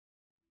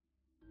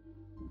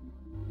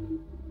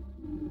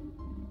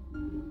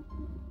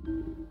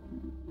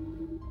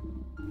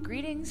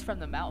Greetings from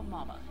the Mountain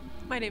Mama.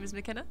 My name is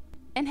McKenna.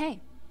 And hey,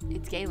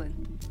 it's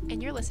Galen.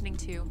 And you're listening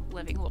to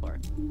Living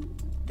Lore.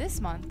 This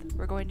month,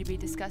 we're going to be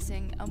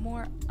discussing a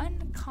more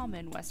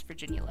uncommon West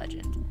Virginia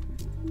legend,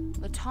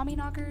 the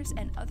Tommyknockers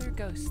and other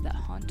ghosts that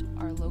haunt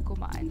our local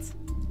mines.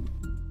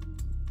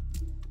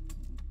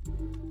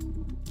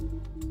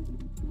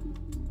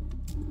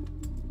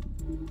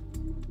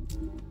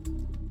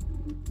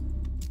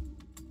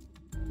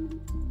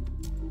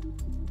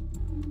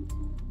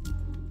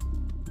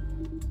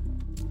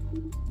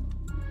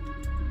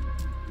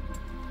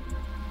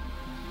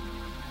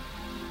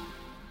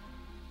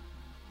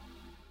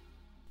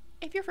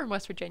 If you're from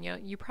West Virginia,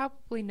 you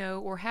probably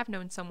know or have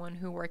known someone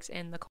who works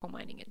in the coal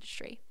mining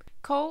industry.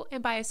 Coal,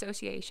 and by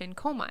association,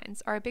 coal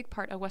mines, are a big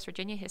part of West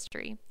Virginia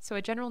history, so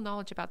a general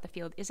knowledge about the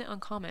field isn't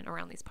uncommon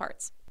around these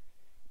parts.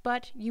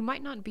 But you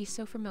might not be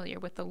so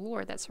familiar with the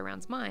lore that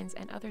surrounds mines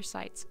and other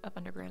sites of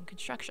underground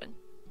construction.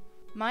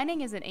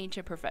 Mining is an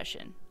ancient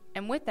profession,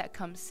 and with that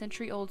comes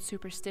century-old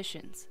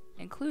superstitions,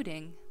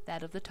 including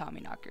that of the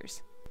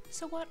Tommyknockers.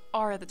 So what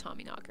are the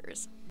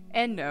Tommyknockers?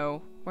 And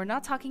no, we're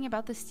not talking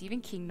about the Stephen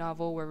King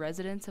novel where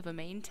residents of a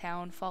Maine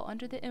town fall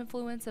under the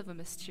influence of a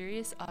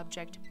mysterious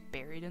object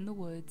buried in the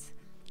woods.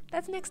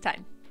 That's next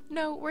time.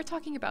 No, we're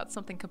talking about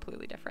something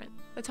completely different.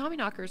 The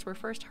Tommyknockers were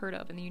first heard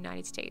of in the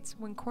United States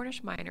when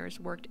Cornish miners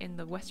worked in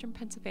the western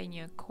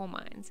Pennsylvania coal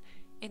mines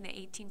in the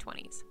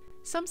 1820s.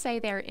 Some say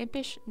they are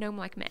impish,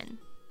 gnome-like men.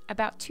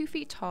 About 2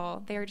 feet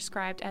tall, they are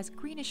described as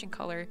greenish in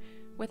color,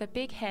 with a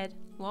big head,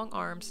 long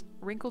arms,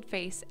 wrinkled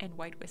face, and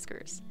white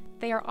whiskers.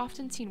 They are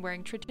often seen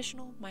wearing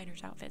traditional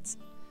miners' outfits.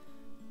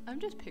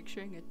 I'm just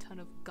picturing a ton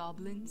of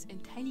goblins in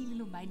tiny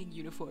little mining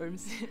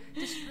uniforms,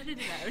 just running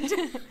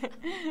around.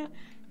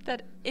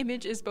 That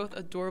image is both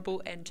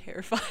adorable and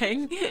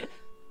terrifying.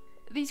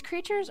 These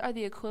creatures are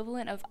the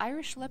equivalent of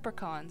Irish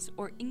leprechauns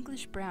or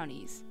English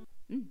brownies.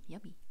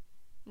 Yummy.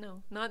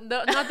 No, not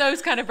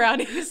those kind of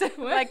brownies.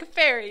 Like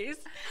fairies.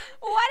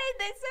 Why did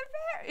they say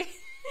fairy?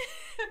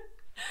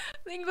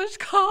 The English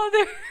call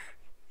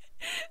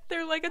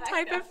they're like a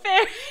type of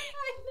fairy.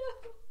 I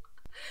know.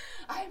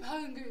 I'm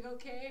hungry,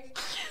 okay?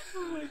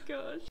 Oh my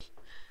gosh.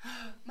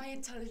 My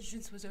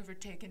intelligence was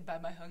overtaken by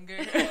my hunger.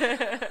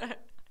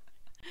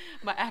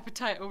 My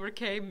appetite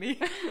overcame me.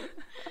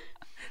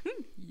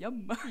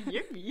 Yum.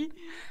 Yummy.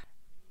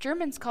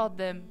 Germans called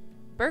them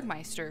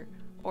Bergmeister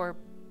or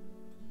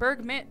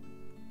Bergmanlin.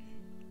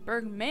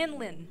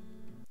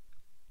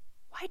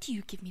 Why do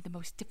you give me the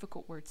most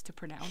difficult words to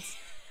pronounce?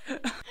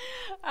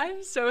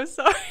 I'm so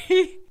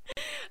sorry.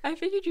 I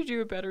figured you'd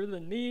do it better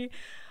than me.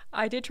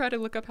 I did try to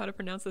look up how to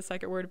pronounce the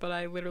second word, but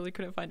I literally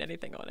couldn't find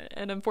anything on it.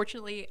 And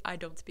unfortunately, I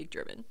don't speak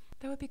German.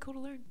 That would be cool to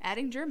learn.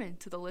 Adding German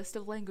to the list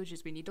of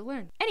languages we need to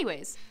learn.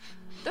 Anyways,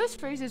 those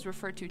phrases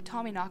refer to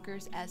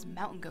Tommyknockers as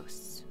mountain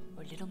ghosts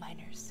or little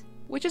miners.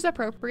 Which is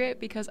appropriate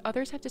because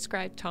others have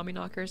described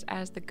Tommyknockers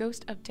as the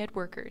ghost of dead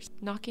workers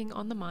knocking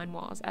on the mine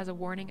walls as a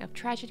warning of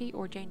tragedy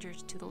or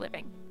dangers to the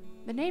living.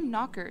 The name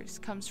knockers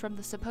comes from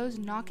the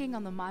supposed knocking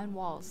on the mine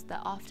walls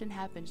that often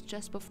happens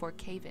just before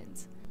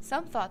cave-ins.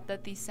 Some thought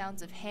that these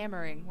sounds of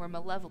hammering were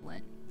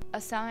malevolent, a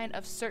sign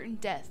of certain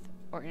death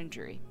or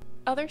injury.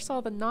 Others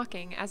saw the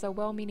knocking as a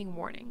well-meaning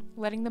warning,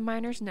 letting the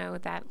miners know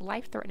that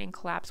life-threatening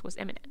collapse was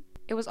imminent.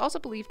 It was also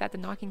believed that the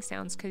knocking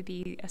sounds could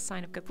be a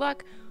sign of good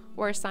luck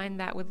or a sign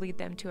that would lead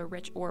them to a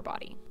rich ore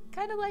body.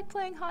 Kind of like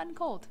playing hot and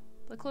cold.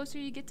 The closer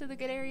you get to the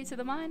good area to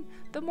the mine,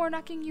 the more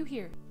knocking you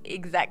hear.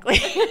 Exactly.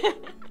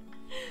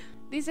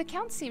 These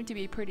accounts seem to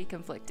be pretty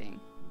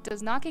conflicting.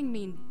 Does knocking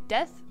mean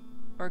death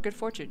or good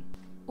fortune?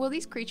 Well,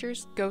 these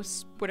creatures,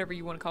 ghosts, whatever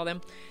you want to call them,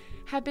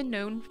 have been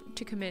known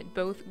to commit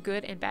both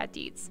good and bad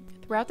deeds.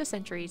 Throughout the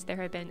centuries, there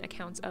have been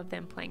accounts of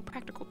them playing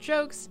practical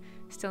jokes,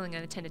 stealing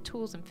unattended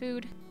tools and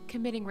food,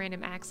 committing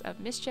random acts of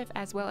mischief,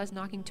 as well as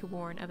knocking to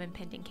warn of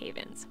impending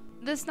cave-ins.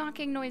 This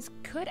knocking noise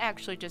could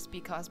actually just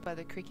be caused by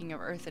the creaking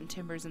of earth and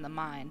timbers in the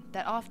mine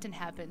that often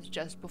happens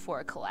just before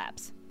a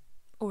collapse.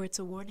 Or it's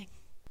a warning.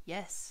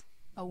 Yes,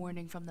 a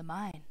warning from the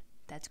mine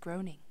that's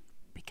groaning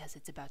because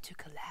it's about to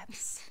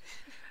collapse.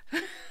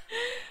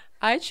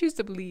 I choose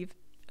to believe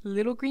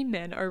little green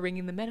men are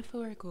ringing the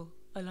metaphorical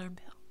alarm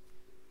bell.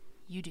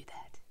 You do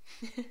that.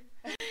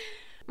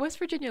 West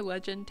Virginia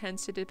legend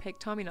tends to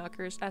depict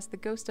Tommyknockers as the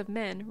ghost of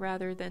men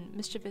rather than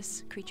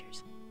mischievous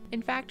creatures.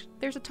 In fact,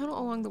 there's a tunnel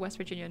along the West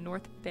Virginia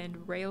North Bend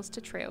Rails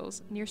to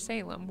Trails near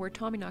Salem where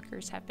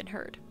Tommyknockers have been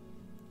heard.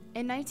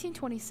 In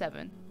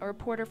 1927, a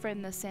reporter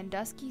from the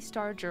Sandusky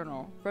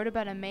Star-Journal wrote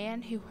about a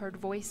man who heard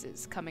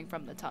voices coming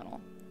from the tunnel.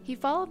 He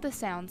followed the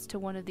sounds to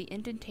one of the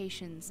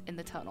indentations in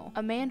the tunnel,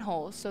 a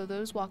manhole so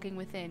those walking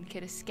within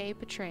could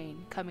escape a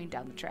train coming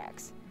down the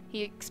tracks.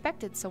 He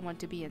expected someone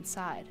to be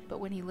inside, but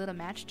when he lit a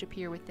match to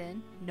peer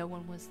within, no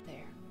one was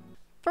there.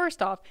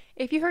 First off,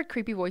 if you heard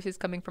creepy voices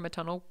coming from a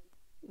tunnel,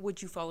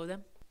 would you follow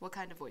them? What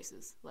kind of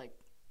voices? Like,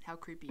 how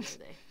creepy are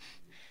they?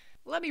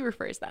 Let me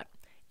rephrase that.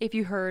 If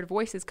you heard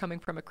voices coming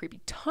from a creepy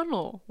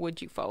tunnel,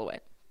 would you follow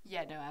it?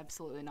 Yeah, no,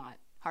 absolutely not.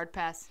 Hard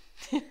pass.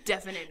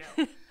 Definite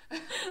no.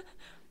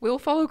 We'll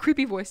follow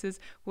creepy voices,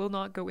 will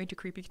not go into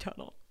creepy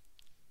tunnel.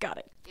 Got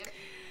it. Yep.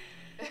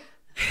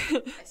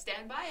 I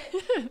stand by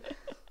it.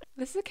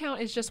 This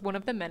account is just one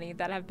of the many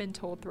that have been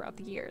told throughout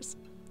the years.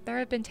 There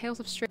have been tales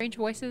of strange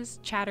voices,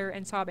 chatter,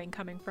 and sobbing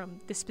coming from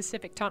this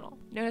specific tunnel,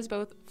 known as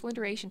both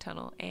Flindration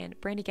Tunnel and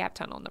Brandy Gap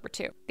Tunnel number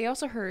 2. They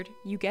also heard,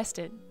 you guessed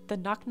it, the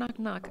knock knock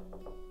knock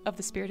of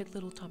the spirited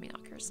little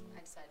Tommyknockers.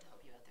 I decided to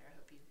help you out there.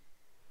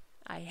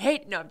 I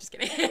hope you... No, I'm just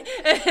kidding.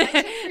 I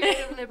took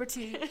creative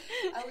liberty.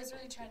 I was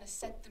really trying to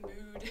set the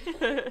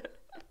mood.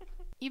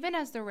 Even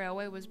as the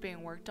railway was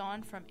being worked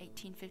on from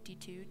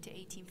 1852 to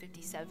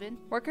 1857,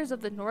 workers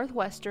of the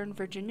Northwestern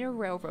Virginia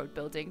Railroad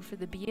building for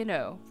the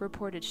B&O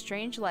reported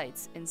strange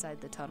lights inside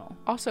the tunnel.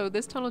 Also,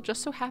 this tunnel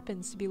just so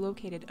happens to be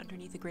located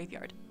underneath the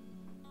graveyard.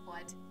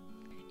 What?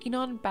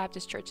 Enon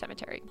Baptist Church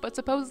Cemetery, but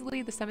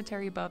supposedly the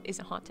cemetery above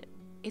isn't haunted.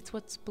 It's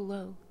what's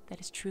below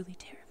that is truly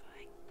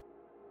terrifying.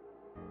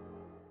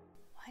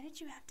 Why did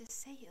you have to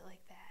say it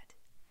like that?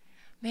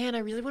 Man, I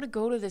really want to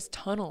go to this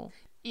tunnel.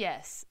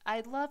 Yes,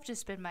 I'd love to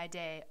spend my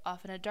day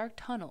off in a dark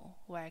tunnel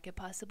where I could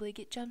possibly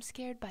get jump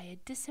scared by a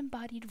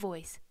disembodied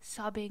voice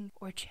sobbing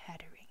or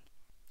chattering.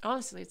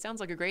 Honestly, it sounds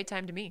like a great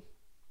time to me.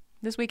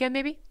 This weekend,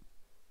 maybe?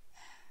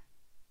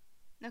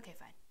 Okay,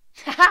 fine.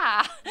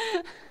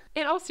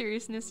 In all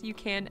seriousness, you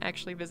can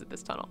actually visit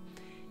this tunnel.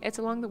 It's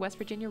along the West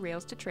Virginia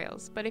rails to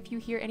trails, but if you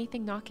hear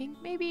anything knocking,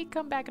 maybe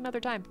come back another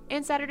time.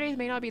 And Saturdays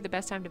may not be the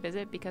best time to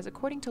visit because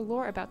according to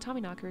lore about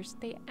Tommyknockers,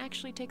 they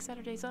actually take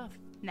Saturdays off.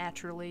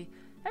 Naturally.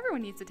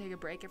 Everyone needs to take a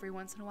break every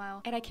once in a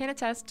while. And I can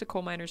attest to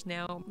coal miners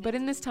now, but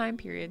in this time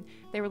period,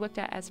 they were looked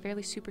at as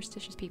fairly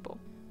superstitious people.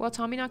 While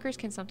Tommyknockers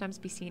can sometimes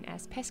be seen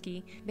as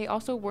pesky, they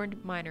also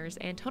warned miners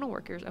and tunnel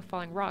workers of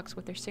falling rocks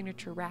with their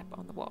signature rap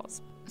on the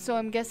walls. So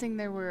I'm guessing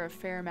there were a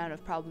fair amount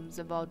of problems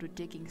involved with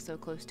digging so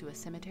close to a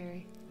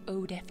cemetery?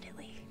 Oh,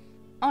 definitely.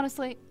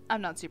 Honestly,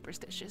 I'm not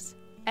superstitious.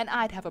 And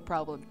I'd have a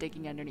problem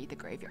digging underneath a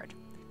graveyard.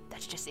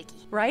 That's just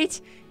icky. Right?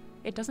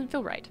 It doesn't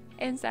feel right.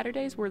 And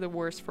Saturdays were the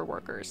worst for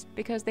workers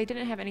because they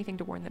didn't have anything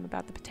to warn them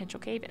about the potential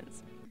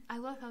cave-ins. I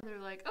love how they're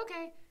like,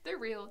 okay, they're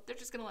real. They're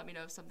just gonna let me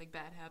know if something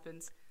bad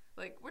happens.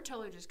 Like, we're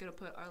totally just gonna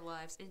put our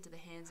lives into the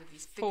hands of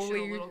these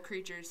fictional little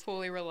creatures.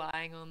 Fully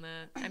relying on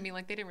that. I mean,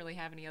 like, they didn't really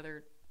have any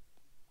other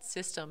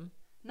system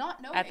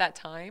Not knowing. at that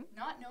time.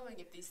 Not knowing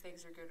if these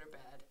things are good or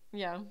bad.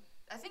 Yeah.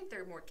 I think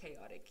they're more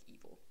chaotic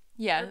evil.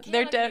 Yeah, Or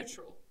they're chaotic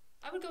neutral.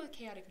 I would go with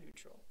chaotic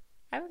neutral.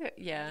 I would go,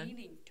 yeah.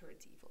 Leaning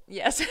towards evil.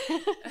 Yes.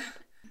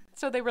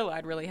 So they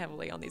relied really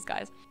heavily on these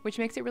guys, which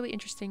makes it really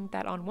interesting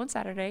that on one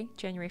Saturday,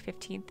 January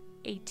 15th,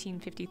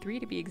 1853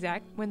 to be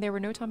exact, when there were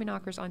no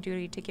Tommyknockers on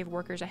duty to give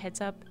workers a heads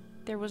up,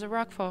 there was a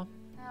rock fall.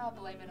 I'll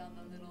blame it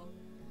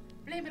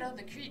on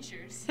the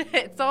creatures.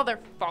 It's all their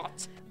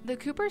fault. The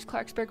Cooper's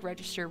Clarksburg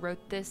Register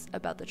wrote this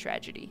about the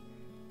tragedy.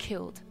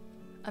 Killed.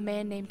 A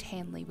man named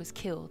Hanley was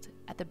killed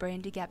at the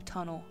Brandy Gap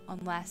Tunnel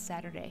on last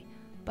Saturday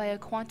by a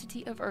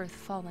quantity of earth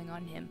falling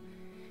on him.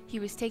 He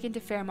was taken to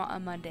Fairmont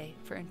on Monday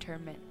for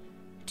interment.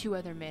 2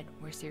 other men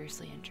were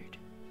seriously injured.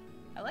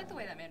 I like the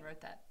way that man wrote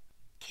that.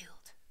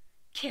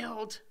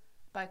 Killed.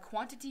 By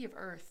quantity of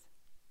earth.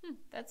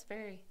 That's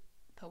very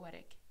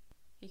poetic.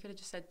 He could have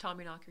just said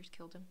Tommyknockers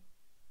killed him.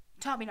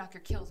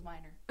 Tommyknocker kills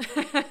miner.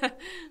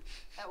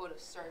 That would have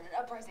started an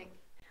uprising.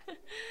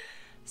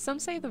 Some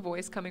say the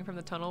voice coming from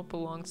the tunnel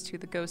belongs to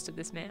the ghost of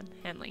this man,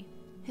 Hanley.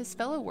 His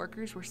fellow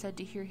workers were said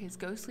to hear his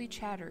ghostly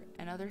chatter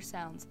and other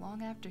sounds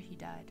long after he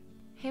died.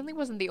 Hanley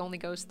wasn't the only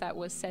ghost that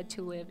was said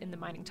to live in the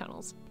mining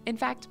tunnels. In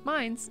fact,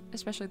 mines,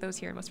 especially those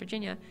here in West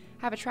Virginia,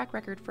 have a track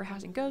record for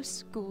housing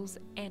ghosts, ghouls,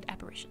 and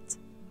apparitions.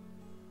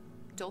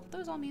 Don't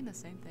those all mean the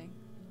same thing?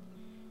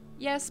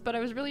 Yes, but I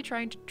was really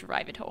trying to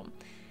drive it home.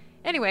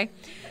 Anyway.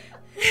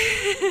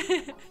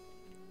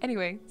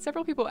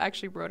 Several people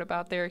actually wrote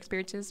about their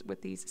experiences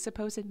with these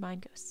supposed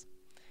mine ghosts.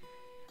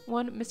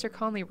 One, Mr.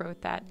 Conley,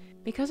 wrote that,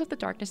 because of the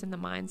darkness in the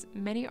mines,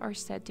 many are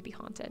said to be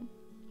haunted.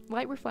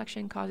 Light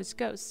reflection causes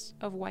ghosts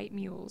of white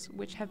mules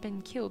which have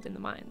been killed in the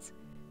mines.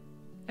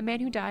 A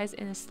man who dies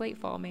in a slate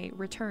fall may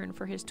return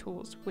for his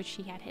tools which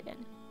he had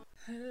hidden.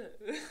 I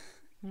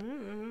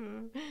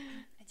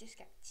just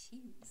got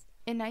chills.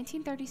 In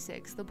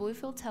 1936, the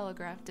Bluefield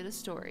Telegraph did a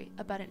story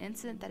about an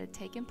incident that had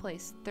taken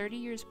place 30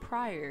 years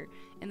prior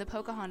in the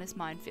Pocahontas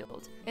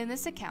minefield. In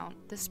this account,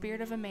 the spirit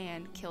of a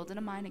man killed in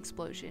a mine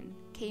explosion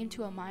came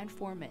to a mine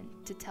foreman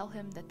to tell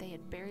him that they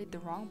had buried the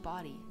wrong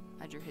body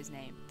under his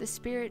name. The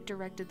spirit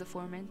directed the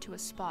foreman to a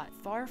spot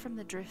far from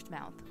the drift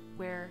mouth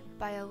where,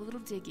 by a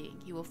little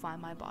digging, you will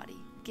find my body.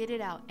 Get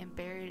it out and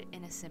bury it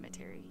in a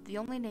cemetery. The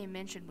only name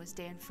mentioned was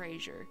Dan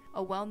Fraser,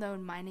 a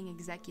well-known mining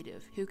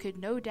executive who could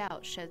no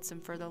doubt shed some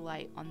further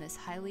light on this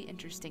highly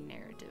interesting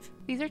narrative.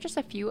 These are just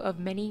a few of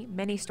many,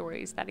 many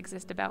stories that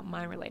exist about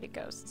mine-related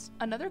ghosts.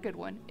 Another good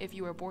one, if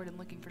you are bored and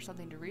looking for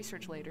something to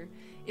research later,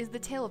 is the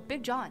tale of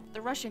Big John,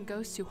 the Russian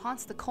ghost who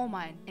haunts the coal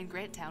mine in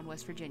Granttown,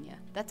 West Virginia.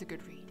 That's a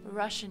good read.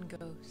 Russian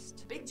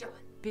ghost. Big John.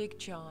 Big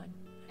John.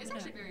 It's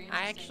actually very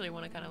interesting. I actually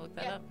want to kind of look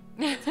that up.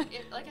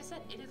 Like I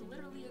said, it is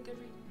literally a good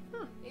read.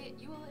 Huh.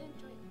 You will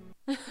enjoy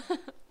it.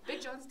 Big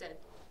John's dead.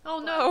 Oh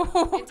no!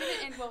 It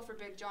didn't end well for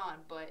Big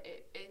John, but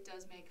it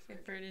does make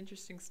for an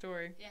interesting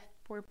story. Yeah.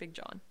 Poor Big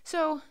John.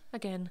 So,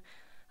 again,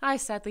 I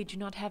sadly do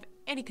not have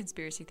any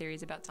conspiracy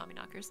theories about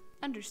Tommyknockers.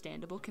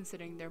 Understandable,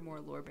 considering they're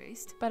more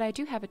lore-based. But I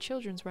do have a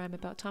children's rhyme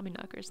about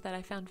Tommyknockers that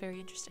I found very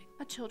interesting.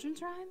 A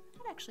children's rhyme?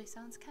 That actually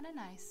sounds kind of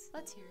nice.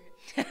 Let's hear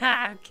it.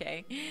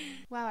 Okay.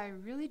 Wow, I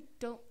really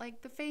don't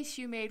like the face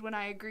you made when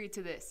I agreed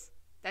to this.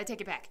 I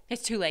take it back.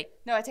 It's too late.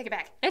 No, I take it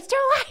back. It's too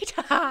late!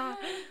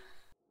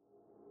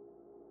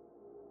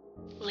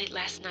 Late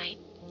last night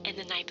and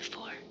the night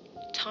before,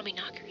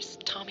 Tommyknockers,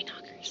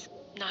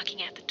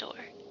 knocking at the door.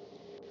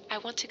 I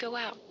want to go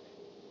out,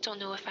 don't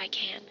know if I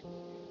can,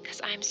 'cause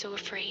I'm so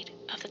afraid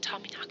of the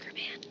Tommyknocker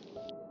man.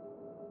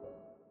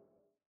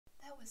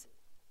 That was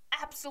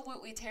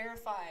absolutely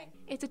terrifying.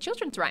 It's a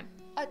children's rhyme.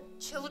 A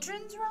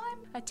children's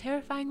rhyme? A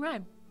terrifying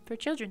rhyme for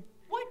children.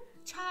 What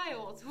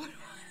child would want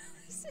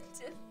to listen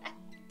to that?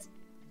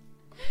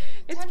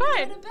 It's Time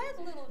fine. to go to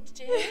bed, little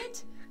Jade.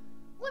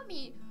 Let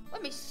me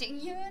sing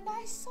you a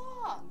nice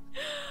song.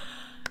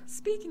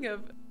 Speaking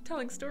of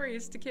telling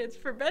stories to kids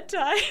for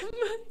bedtime,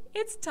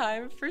 it's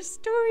time for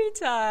story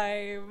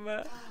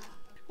time.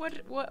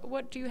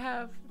 What do you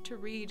have to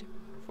read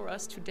for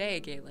us today,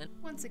 Galen?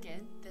 Once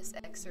again, this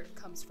excerpt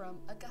comes from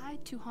A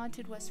Guide to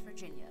Haunted West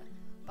Virginia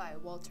by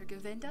Walter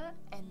Govinda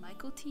and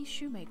Michael T.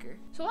 Shoemaker.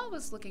 So while I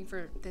was looking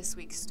for this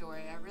week's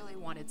story, I really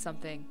wanted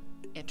something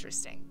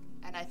interesting,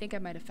 and I think I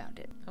might have found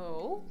it.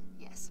 Oh?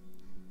 Yes.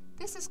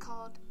 This is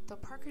called The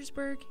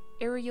Parkersburg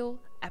Aerial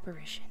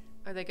Apparition.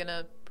 Are they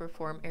gonna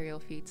perform aerial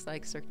feats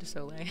like Cirque du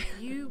Soleil?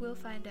 You will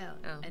find out.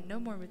 Oh. And no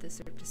more with the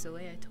Cirque du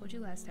Soleil. I told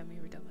you last time we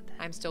were done with that.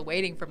 I'm still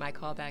waiting for my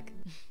callback.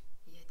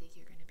 Yeah, I think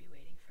you're going to be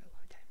waiting for a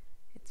long time.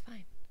 It's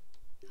fine.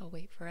 I'll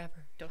wait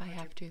forever if I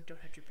have to.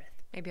 Don't hold your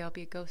breath. Maybe I'll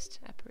be a ghost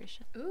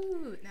apparition.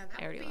 Ooh, now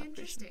that Aerial would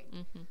be apparition.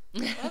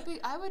 interesting.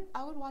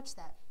 I would watch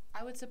that.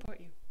 I would support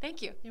you.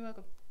 Thank you. You're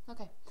welcome.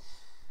 Okay.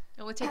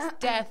 Oh, it takes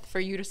death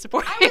for you to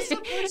support I me. would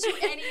support you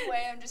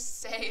anyway, I'm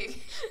just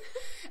saying.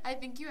 I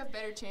think you have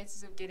better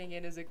chances of getting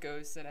in as a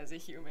ghost than as a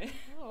human.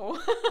 Oh.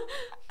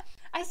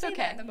 I say okay.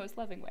 that in the most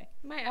loving way.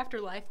 My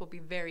afterlife will be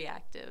very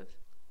active.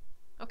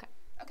 Okay.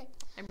 Okay.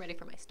 I'm ready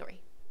for my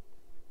story.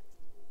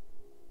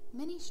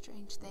 Many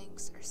strange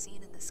things are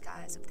seen in the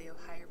skies of the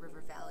Ohio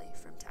River Valley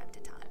from time to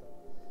time,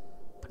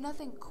 but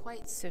nothing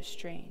quite so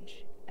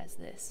strange as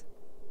this.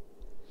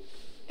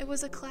 It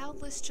was a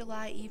cloudless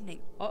July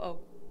evening.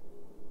 Uh-oh.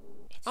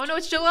 Oh no,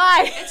 it's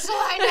July! It's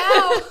July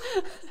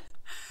now!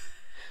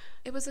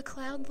 It was a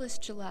cloudless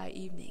July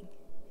evening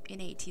in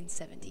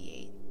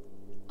 1878.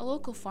 A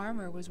local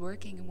farmer was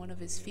working in one of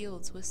his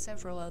fields with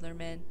several other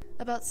men.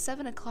 About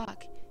 7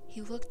 o'clock, he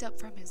looked up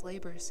from his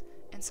labors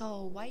and saw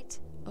a white,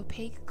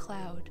 opaque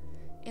cloud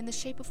in the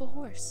shape of a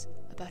horse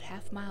about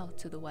half-mile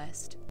to the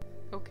west.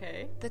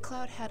 Okay. The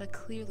cloud had a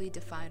clearly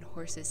defined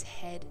horse's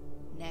head,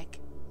 neck,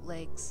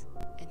 legs,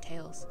 and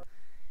tails.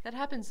 That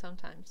happens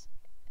sometimes.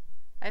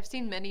 I've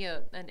seen many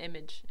an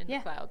image in the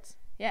clouds.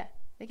 Yeah,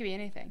 they could be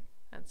anything.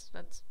 That's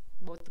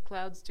what the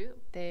clouds do.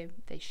 They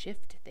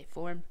shift, they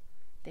form,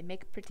 they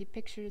make pretty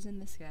pictures in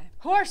the sky.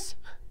 Horse!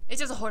 It's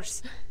just a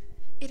horse.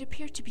 It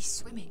appeared to be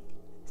swimming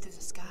through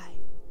the sky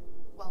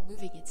while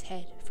moving its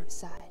head from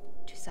side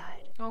to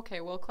side. Okay,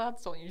 well,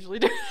 clouds don't usually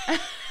do that.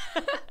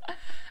 Maybe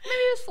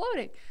it was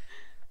floating.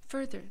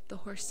 Further, the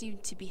horse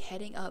seemed to be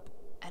heading up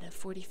at a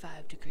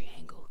 45-degree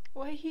angle.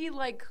 Why he,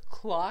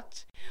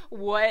 clocked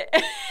what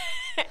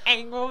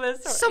angle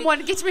this horse...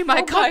 Someone get me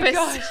my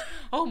compass.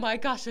 Oh my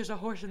gosh, there's a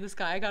horse in the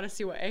sky. I gotta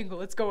see what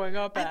angle it's going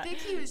up at. I think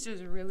he was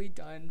just really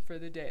done for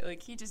the day.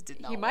 He just did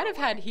not. He might have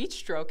had heat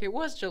stroke. It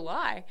was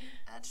July.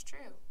 That's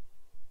true.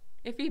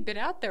 If he'd been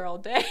out there all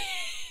day.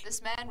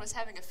 This man was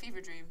having a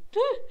fever dream.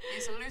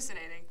 He's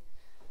hallucinating.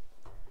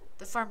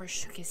 The farmer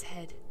shook his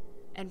head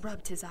and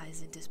rubbed his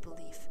eyes in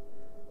disbelief.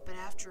 But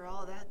after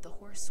all that, the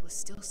horse was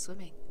still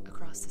swimming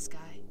across the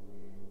sky.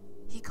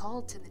 He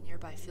called to the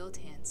nearby field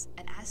hands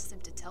and asked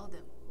them to tell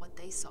them what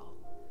they saw.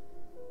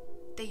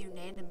 They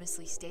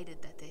unanimously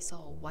stated that they saw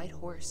a white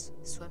horse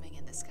swimming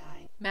in the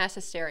sky. Mass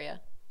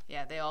hysteria.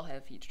 Yeah, they all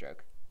have heat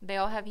stroke. They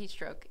all have heat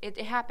stroke. It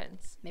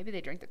happens. Maybe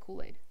they drank the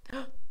Kool-Aid.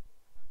 That's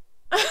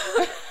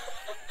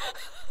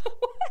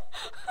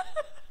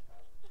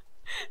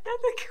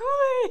the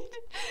Kool-Aid.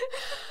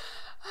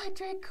 I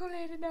drank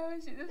Kool-Aid and now I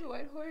see this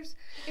white horse.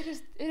 It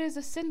is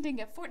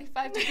ascending at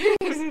 45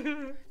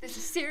 degrees. This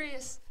is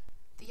serious.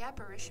 The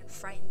apparition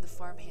frightened the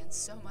farmhands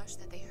so much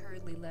that they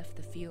hurriedly left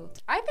the field.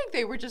 I think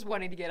they were just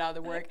wanting to get out of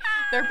the work.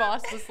 Their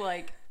boss was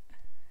like,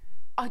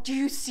 "Oh, do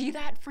you see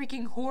that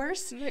freaking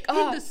horse in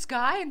the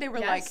sky?" And they were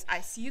like,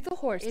 I see the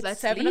horse. "It's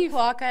Let's 7 leave."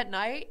 o'clock at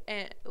night,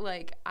 and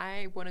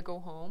I want to go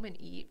home and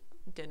eat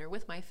dinner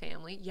with my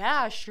family."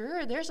 "Yeah,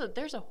 sure. There's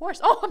a horse."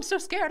 "Oh, I'm so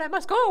scared. I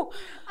must go."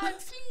 I'm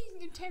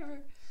fleeing in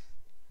terror.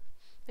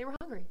 They were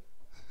hungry.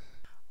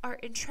 Our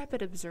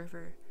intrepid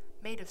observer,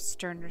 made of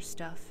sterner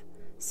stuff,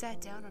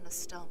 sat down on a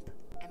stump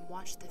and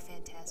watched the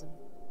phantasm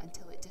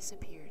until it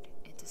disappeared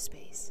into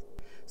space.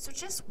 So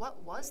just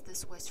what was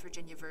this West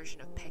Virginia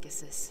version of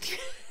Pegasus?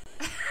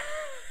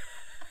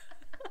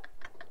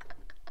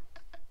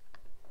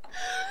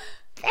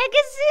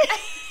 Pegasus!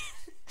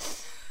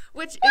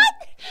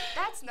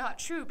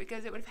 true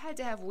because it would have had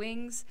to have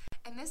wings.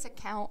 And this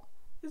account,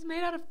 It's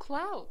made out of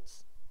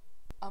clouds.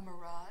 a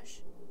mirage,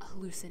 a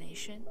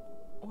hallucination,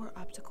 or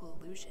optical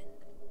illusion.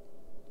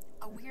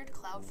 A weird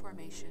cloud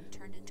formation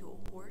turned into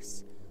a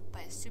horse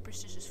by a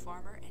superstitious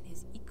farmer and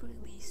his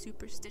equally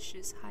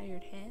superstitious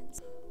hired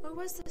hands? Or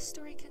was this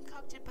story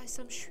concocted by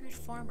some shrewd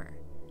farmer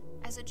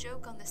as a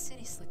joke on the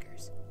city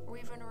slickers, or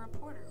even a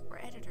reporter or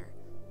editor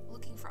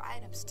looking for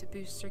items to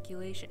boost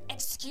circulation?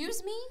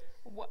 Excuse me?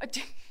 What?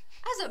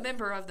 As a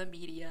member of the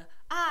media,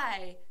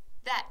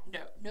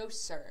 no,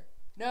 sir.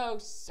 No,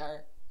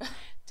 sir.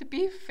 To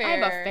be fair,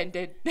 I'm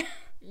offended.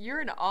 you're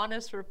an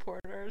honest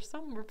reporter.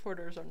 Some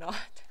reporters are not.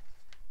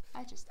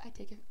 I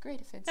take a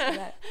great offense to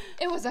that.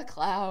 It was a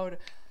cloud.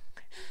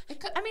 It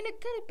could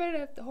have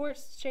been a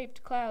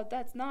horse-shaped cloud.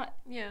 That's not.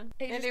 Yeah.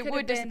 It And just it could would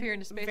have been disappear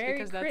into space very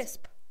because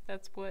crisp.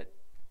 that's what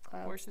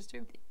Clouds. horses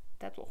do.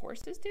 That's what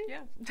horses do?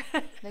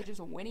 Yeah. They just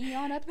whinny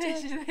on up to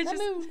They just-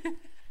 the moon.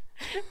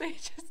 They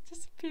just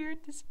disappeared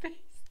into space.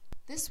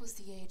 This was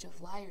the age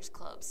of liars'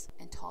 clubs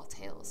and tall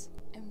tales.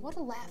 And what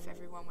a laugh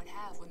everyone would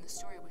have when the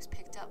story was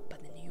picked up by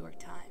the New York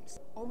Times.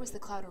 Or was the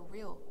cloud a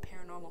real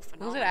paranormal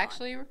phenomenon? Was it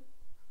actually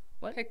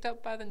What? picked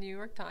up by the New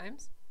York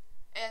Times?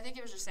 I think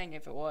it was just saying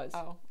if it was.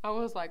 Oh, I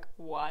was like,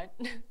 what?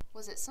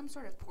 Was it some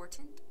sort of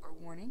portent or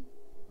warning?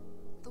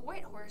 The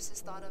white horse is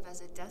thought of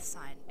as a death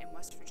sign in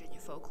West Virginia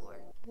folklore.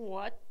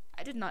 What?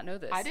 I did not know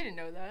this. I didn't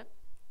know that.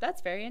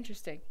 That's very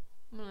interesting.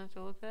 I'm gonna have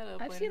to look that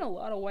up. I've later. seen a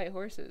lot of white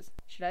horses.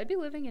 Should I be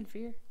living in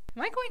fear?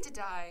 Am I going to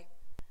die?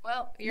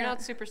 Well, You're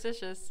not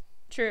superstitious.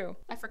 True.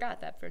 I forgot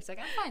that for a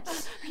second. I'm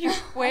fine.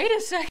 Wait a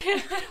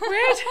second.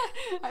 Wait.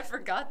 I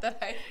forgot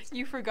that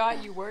You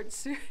forgot you weren't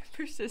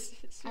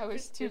superstitious. I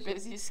was too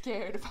busy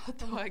scared about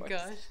the Oh my horse.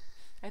 gosh.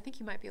 I think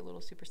you might be a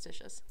little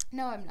superstitious.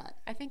 No, I'm not.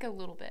 I think a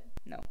little bit.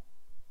 No,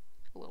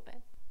 A little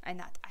bit. I'm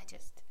not.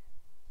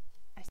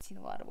 I've seen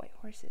a lot of white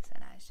horses,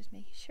 and I was just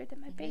making sure that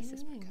my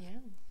bases were covered.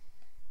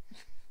 Yeah.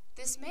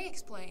 This may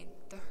explain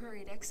the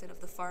hurried exit of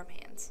the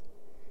farmhands.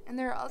 And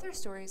there are other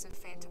stories of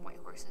phantom white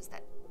horses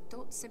that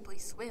don't simply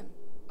swim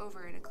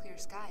over in a clear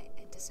sky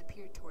and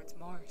disappear towards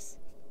Mars.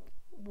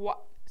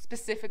 What?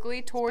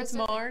 Specifically towards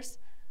Specific. Mars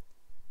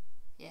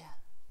Yeah,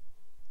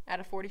 at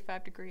a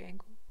 45-degree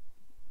angle.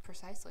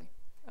 precisely.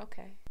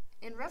 Okay.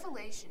 In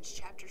Revelations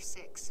chapter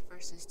 6,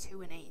 verses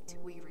 2 and 8,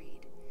 we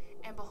read,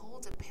 "And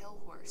behold a pale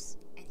horse,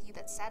 and he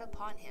that sat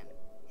upon him,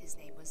 his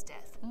name was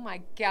Death." Oh my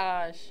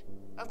gosh.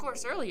 Of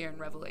course, earlier in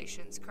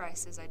Revelations,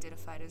 Christ is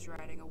identified as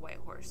riding a white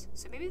horse,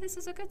 so maybe this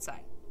is a good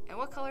sign. And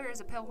what color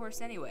is a pale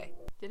horse anyway?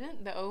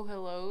 Didn't the Oh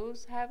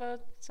Hellos have a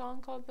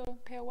song called The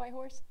Pale White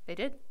Horse? They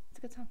did. It's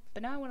a good song.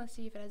 But now I want to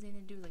see if it has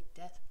anything to do with, like,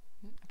 death.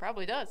 It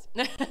probably does.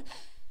 What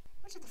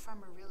did the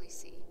farmer really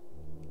see?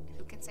 And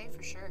who can say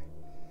for sure?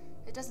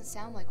 It doesn't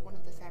sound like one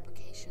of the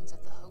fabrications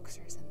of the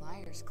hoaxers and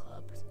liars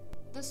clubs.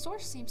 The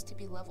source seems to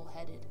be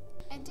level-headed,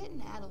 and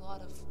didn't add a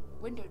lot of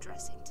window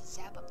dressing to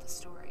zap up the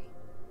story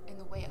in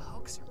the way a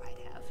hoaxer might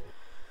have.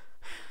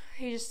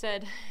 He just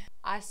said,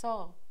 I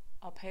saw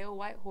a pale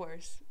white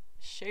horse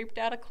shaped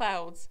out of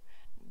clouds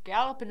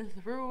galloping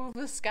through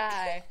the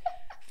sky,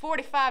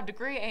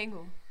 45-degree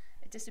angle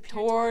It disappeared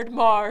toward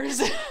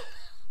Mars.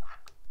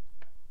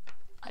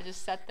 I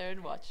just sat there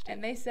and watched it.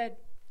 And they said,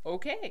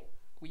 okay,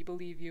 we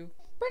believe you.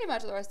 Pretty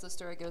much the rest of the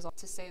story goes on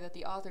to say that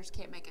the authors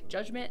can't make a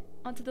judgment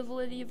onto the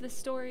validity of this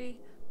story,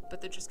 but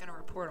they're just going to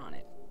report on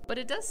it. But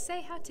it does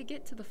say how to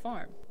get to the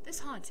farm. This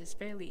haunt is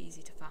fairly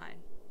easy to find.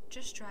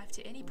 Just drive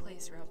to any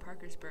place around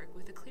Parkersburg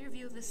with a clear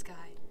view of the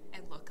sky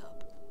and look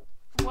up.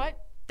 What?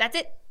 That's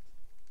it.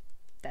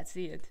 That's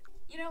the end.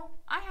 You know,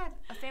 I had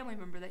a family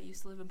member that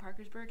used to live in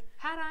Parkersburg.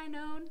 Had I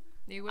known,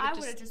 You I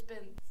would have just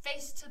been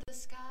face to the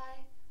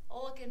sky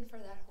looking for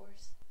that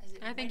horse. As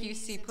it I think you whinnies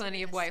see into plenty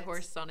the of white distance.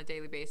 horses on a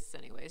daily basis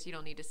anyways. You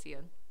don't need to see a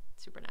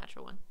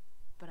supernatural one.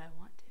 But I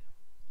want to.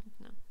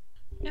 No.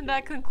 And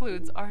that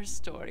concludes our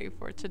story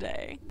for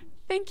today.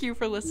 Thank you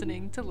for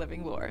listening to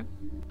Living Lore,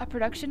 A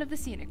production of The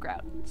Scenic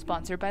Route,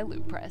 sponsored by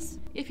Loop Press.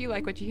 If you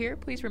like what you hear,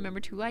 please remember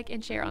to like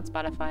and share on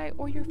Spotify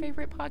or your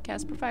favorite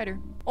podcast provider.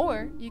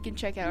 Or you can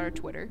check out our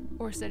Twitter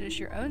or send us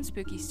your own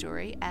spooky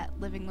story at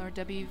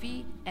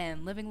LivingLoreWV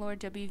and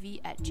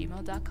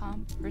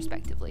LivingLoreWV@gmail.com,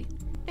 respectively.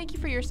 Thank you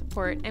for your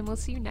support, and we'll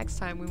see you next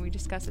time when we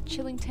discuss a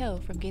chilling tale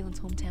from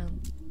Galen's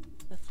hometown,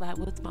 the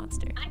Flatwoods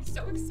Monster. I'm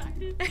so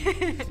excited.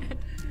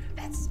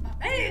 That's my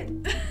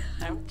man.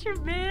 I'm your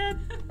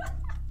man.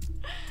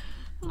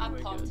 I'm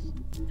pumped.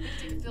 We can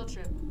take a field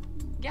trip.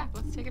 Yeah,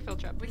 let's take a field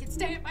trip. We can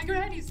stay at my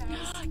granny's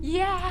house.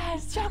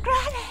 Yes, your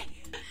granny!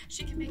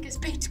 She can make us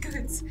baked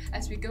goods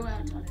as we go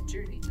out on a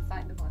journey to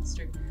find the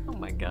monster. Oh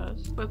my gosh,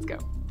 let's go.